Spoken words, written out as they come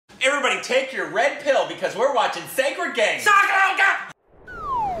Everybody take your red pill because we're watching Sacred Games. Hi,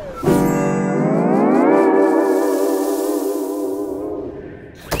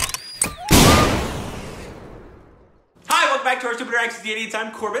 welcome back to our Stupid Reactions D&Ds.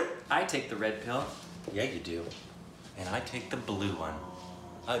 I'm Corbin. I take the red pill. Yeah, you do. And I take the blue one.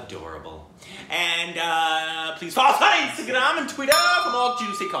 Adorable. And please follow us on Instagram and Twitter for more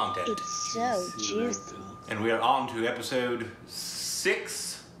juicy content. It's so juicy. And we are on to episode 6.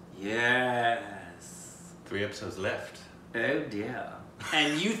 Yes. 3 episodes left. Oh dear.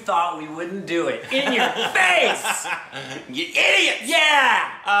 And you thought we wouldn't do it. In your face! You idiots!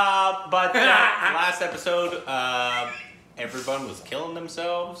 Yeah! But last episode, everyone was killing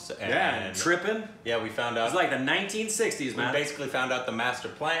themselves and tripping. Yeah, we found out. It was like the 1960s, man. We basically found out the master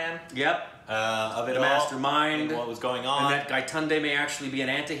plan. Yep. Of it all. Mastermind. And what was going on. And that guy Tunde may actually be an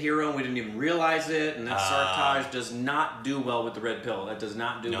anti-hero and we didn't even realize it. And that Sartaj does not do well with the red pill. That does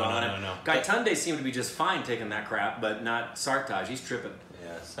not do well on him. No. Guy Tunde seemed to be just fine taking that crap, but not Sartaj. He's tripping.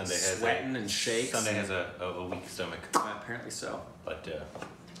 Yeah, Sunday has sweating and shakes. Sunday has a weak stomach. Apparently so. But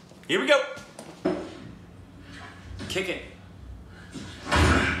here we go. Kick it.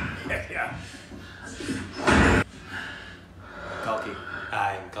 Yeah. Kalki.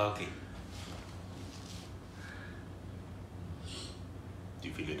 I'm Kalki. Do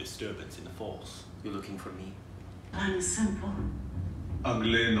you feel a disturbance in the force? You're looking for me. Plan is simple.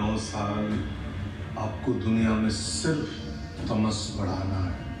 अगले 9 साल आपको दुनिया में सिर्फ तमस बढ़ाना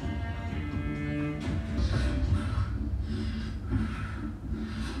है।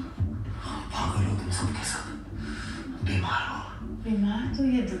 पागल हो तुम सबके सब, बीमार हो। बीमार तो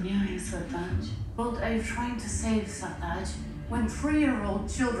ये दुनिया है सरताज। What are you trying to save, Sartaj? When 3-year-old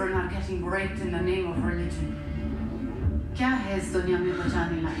children are getting raped in the name of religion? क्या है इस दुनिया में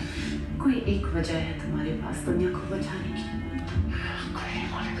बचाने लायक? कोई एक वजह है तुम्हारे पास दुनिया को बचाने की। कोई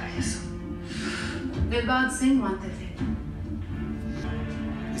मानेगा ये सब। दिलबाग सिंह मानते थे।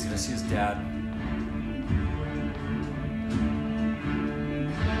 He's gonna see his dad.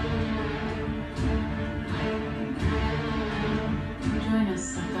 Join us,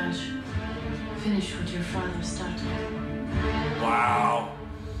 Sartaj. Finish what your father started. Wow.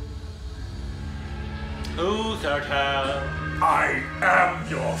 Oh, Sartaj. I am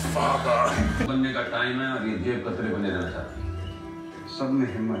your father. बनने का टाइम है और ये जेब कतरे बने रहना चाहती है। सब में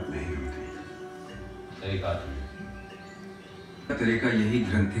हिम्मत नहीं होती। सही कहा। तरीका यही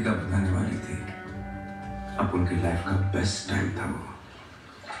ग्रंथि का बताने वाली थी। अब उनकी लाइफ का बेस्ट टाइम था वो।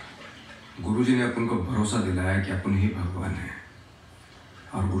 गुरुजी ने अपन को भरोसा दिलाया कि अपन ही भगवान है।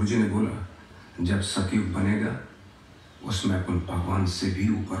 और गुरुजी ने बोला जब सतयुग बनेगा उसमें अपन भगवान से भी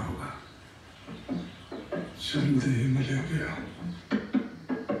ऊपर होगा। जल्दी ही मिलेंगे।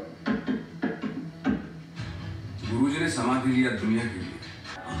 गुरुजी ने समाधि लिया दुनिया के लिए।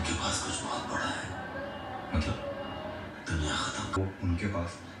 उनके पास कुछ बहुत बड़ा है। मतलब दुनिया खत्म। उनके पास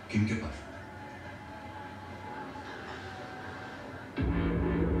किनके पास?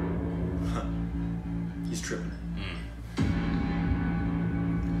 He's tripping.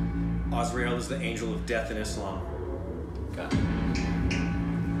 Azrael is the angel of death in Islam. God.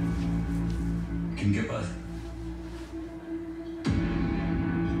 किनके पास?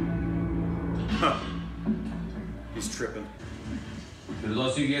 He's tripping.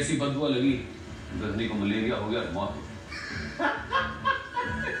 फिरदौसी की ऐसी बदबू लगी, गजनी को मलेरिया हो गया, मौत।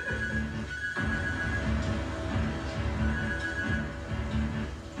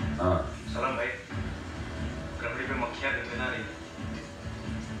 हाँ। सलाम भाई। रबड़ी पे मक्खियाँ भिनभिना रही।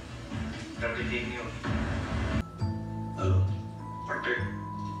 रबड़ी ठीक नहीं होगी। हेलो। पट्टे।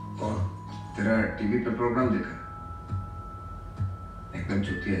 कौन? तेरा टीवी पे प्रोग्राम देखा? एकदम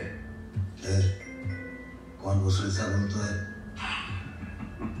चुतिया है। कौन दूसरे साहब तो है?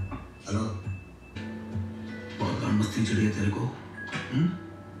 हेलो। बहुत गांड मस्ती चढ़ी है तेरे को?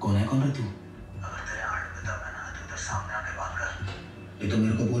 कौन है तू? अगर तेरे हार्ट में दम है ना तो इधर सामने आके बात कर। ये तो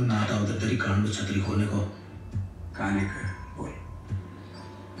मेरे को बोल मैं आता उधर तेरी कान में छतरी खोलने को। कहानी का बोल।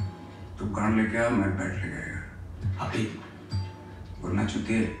 तू गांड लेके आ मैं बैठ लेके आएगा। अभी बोलना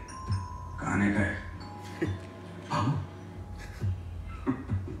चुतिया कहानी का है। बाबू।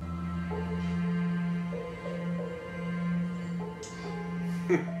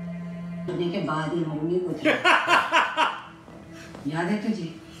 होने के बाद ही मम्मी को थी। याद है तुझे?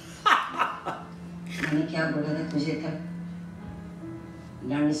 मैंने क्या बोला था तुझे तब?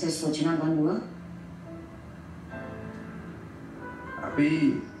 लड़ने से सोचना बंद हुआ? अभी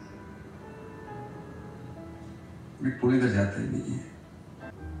पुणे का जाता ही नहीं है।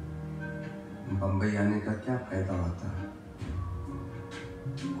 बम्बई आने का क्या फायदा होता?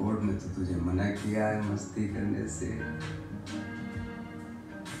 कोर्ट ने तो तुझे मना किया है मस्ती करने से।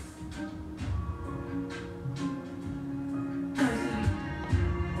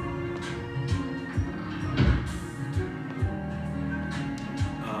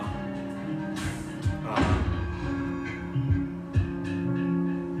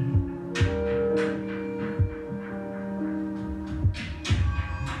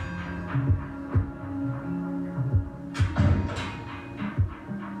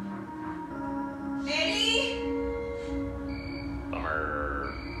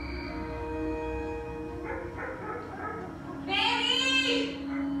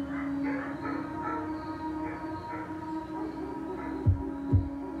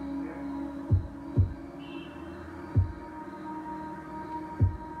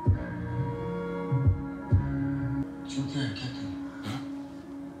 चूतिया है क्या तू?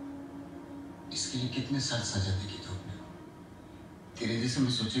 इसके लिए कितने साल सजा देगी तू अपने को? तेरे जैसे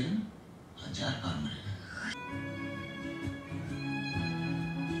मैं सोचेगा ना 1000 बार मरेगा।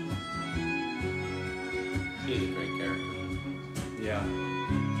 He's a great character. Yeah.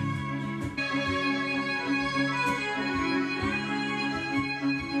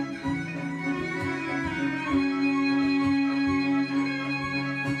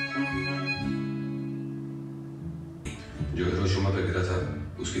 जो हिरोशिमा पे गिरा था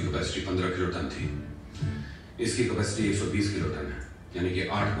उसकी कैपेसिटी 15 किलो टन थी। इसकी कैपेसिटी 120 किलो टन है, यानी कि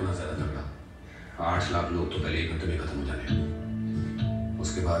 8 गुना ज्यादा तगड़ा। 8 लाख लोग तो पहले 1 घंटे में खत्म हो जाने।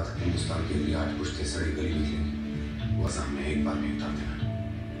 उसके बाद हिंदुस्तान के लिए 8 पुश्ते सड़ी गली निकलेंगी, वो असम में एक बार में उतार देना।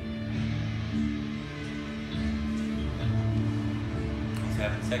 He's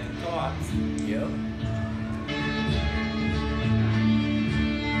having second thoughts. Yep.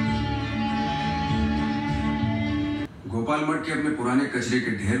 Gopal मठ के अपने पुराने कचरे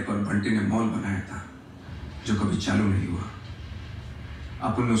के ढेर पर बंटी ने मॉल बनाया था, जो कभी चालू नहीं हुआ।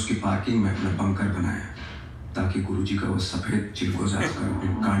 अपन ने उसकी पार्किंग में अपना बंकर बनाया ताकि गुरुजी का वो सफेद चिलगोजार कर अपने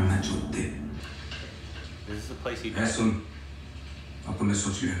कान न चोट दे। सुन, अपन ने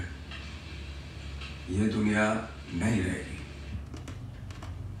सोच लिया, ये दुनिया नहीं रहेगी।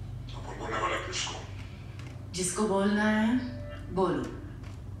 अपन बोलने वाला किसको? जिसको बोलना है बोलो,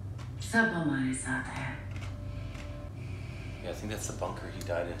 सब हमारे साथ है। Yeah, I think that's the bunker he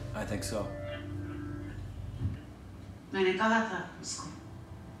died in. I think so. मैंने कहा था उसको,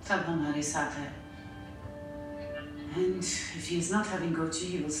 सब हमारे साथ है. And if he is not having Gochi,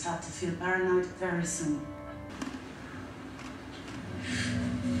 he will start to feel paranoid very soon.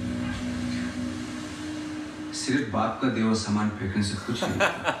 सिर्फ बाप का देवा सामान फेंकने से कुछ नहीं।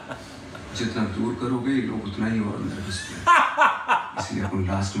 जितना दूर करोगे लोग उतना ही और अंदर घुसते हैं। इसलिए अपन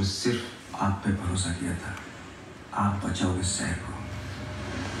लास्ट में सिर्फ आप पे भरोसा किया था। आप बचाओगे शहर को।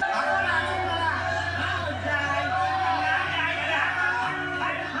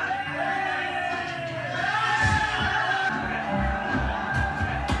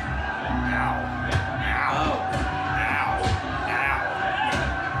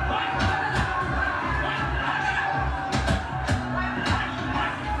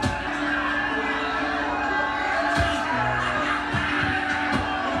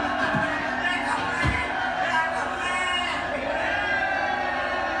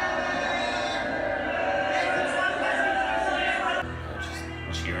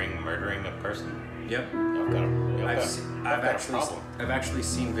 I've actually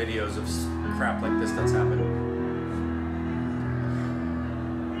seen videos of crap like this that's happened.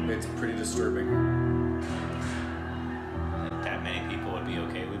 It's pretty disturbing. That many people would be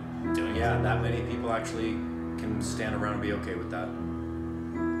okay with doing it? Yeah, that many people actually can stand around and be okay with that.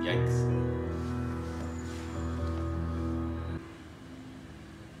 Yikes.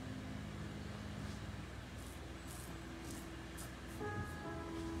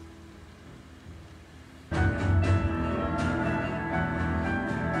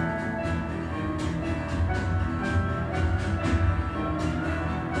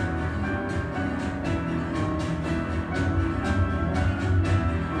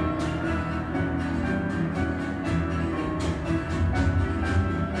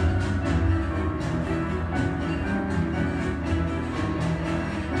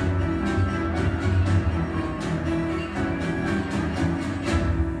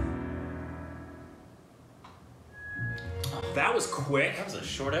 That was quick. That was a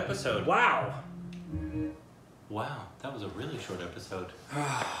short episode. Wow. Wow, that was a really short episode.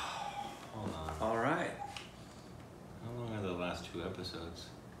 Hold on. All right. How long are the last two episodes?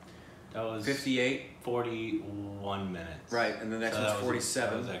 That was 58. 41 minutes. Right, and the next one's 47.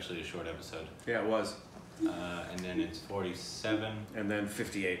 That was actually a short episode. Yeah, it was. And then it's 47. And then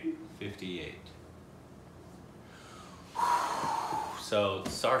 58. 58. So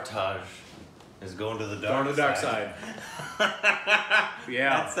Sartaj is going to the dark side.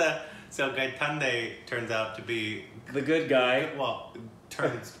 Yeah. That's so Gaitande turns out to be the good guy. Well,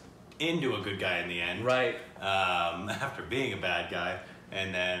 turns into a good guy in the end. Right. After being a bad guy.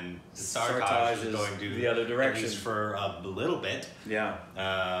 And then Sartaj is going to the other direction. At least for a little bit. Yeah.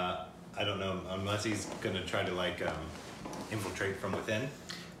 I don't know, unless he's going to try to like infiltrate from within.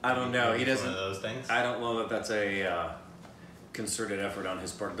 I don't know. He doesn't. One of those things. I don't know that that's a concerted effort on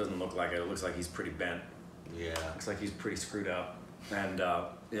his part. It doesn't look like it. It looks like he's pretty bent. Yeah. Looks like he's pretty screwed up. And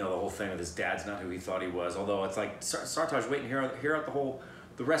you know, the whole thing with his dad's not who he thought he was. Although it's like Sartaj, wait and hear out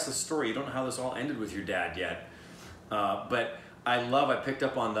the rest of the story. You don't know how this all ended with your dad yet. But I picked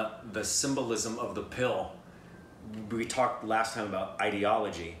up on the symbolism of the pill. We talked last time about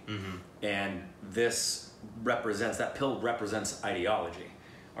ideology, and this represents, that pill represents ideology.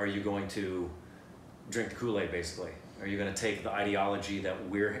 Are you going to drink the Kool-Aid, basically? Are you going to take the ideology that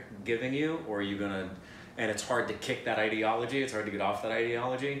we're giving you, or are you going to, and it's hard to kick that ideology, it's hard to get off that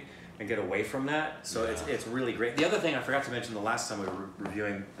ideology and get away from that, so it's really great. The other thing I forgot to mention the last time we were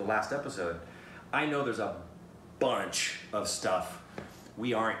reviewing the last episode, I know there's a bunch of stuff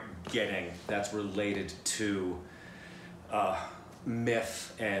we aren't getting that's related to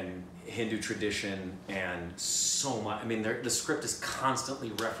myth and Hindu tradition and so much. I mean, the script is constantly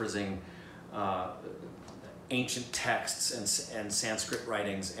referencing ancient texts and Sanskrit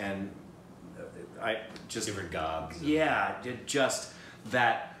writings, and I just different gods. Yeah, just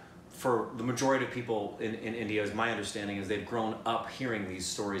that. For the majority of people in India, as my understanding is, they've grown up hearing these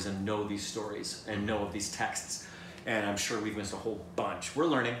stories and know these stories and know of these texts, and I'm sure we've missed a whole bunch. We're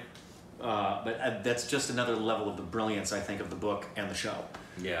learning, but that's just another level of the brilliance, I think, of the book and the show.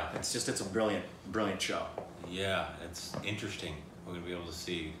 Yeah, it's a brilliant, brilliant show. Yeah, it's interesting. We're gonna be able to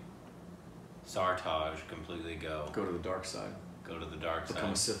see Sartaj completely go to the dark side. Go to the dark side.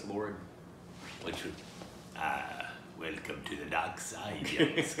 Become a Sith Lord. Which would, welcome to the dark side,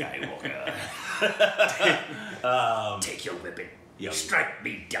 young Skywalker. Take your weapon. Strike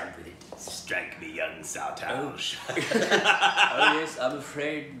me down with it. Strike me, young Sartaj. Oh yes, I'm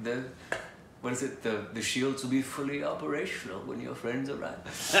afraid the shields will be fully operational when your friends arrive.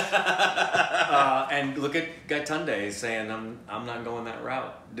 And look at Gaitunde saying, I'm not going that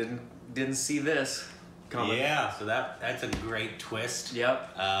route. Didn't see this coming. Yeah, so that's a great twist.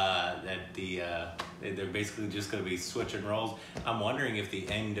 Yep. They're basically just going to be switching roles. I'm wondering if the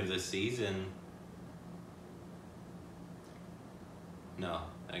end of the season. No,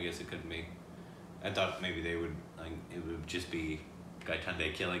 I guess it couldn't be. I thought maybe they would. It would just be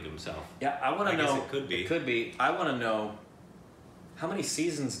Gaitunde killing himself. Yeah, I want to know. Guess it could be. It could be. I want to know how many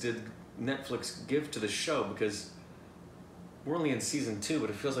seasons did Netflix give to the show, because we're only in season 2,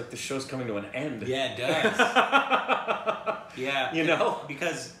 but it feels like the show's coming to an end. Yeah, it does. Yeah. You know?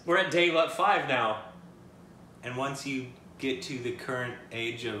 Because we're at day 5 now. And once you get to the current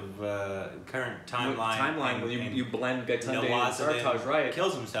age of, current timeline. Where you blend Gaitunde and Nawazuddin Sartaj, right?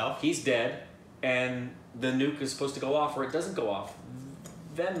 Kills himself. He's dead, and the nuke is supposed to go off, or it doesn't go off.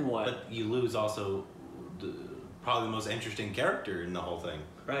 Then what? But you lose also probably the most interesting character in the whole thing.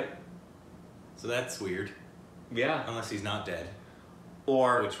 Right. So that's weird. Yeah. Unless he's not dead.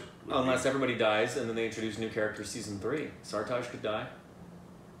 Or unless everybody dies and then they introduce new characters season 3. Sartaj could die.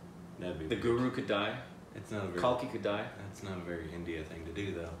 That'd be the Guru could die. It's not a very, Kalki could die. That's not a very India thing to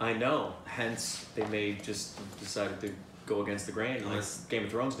do, though. I know. Hence, they may just decided to go against the grain, like Game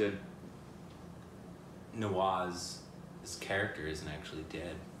of Thrones did. Nawaz's character isn't actually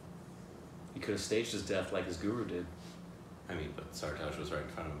dead. He could have staged his death like his Guru did. I mean, but Sartaj was right in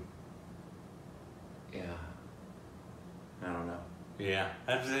front of him. Yeah. I don't know. Yeah,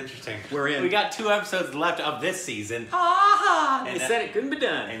 that's interesting. We got 2 episodes left of this season. They said it couldn't be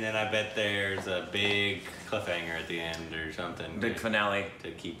done. And then I bet there's a big cliffhanger at the end or something. Big finale. To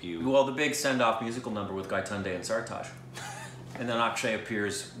keep you... Well, the big send-off musical number with Gaitunde and Sartaj. And then Akshay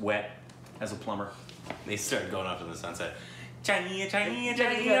appears wet as a plumber. They start going off in the sunset. Chaya, chaya,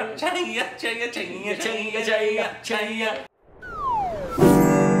 chaya, chaya, chaya, chaya, chaya, chaya, chaya.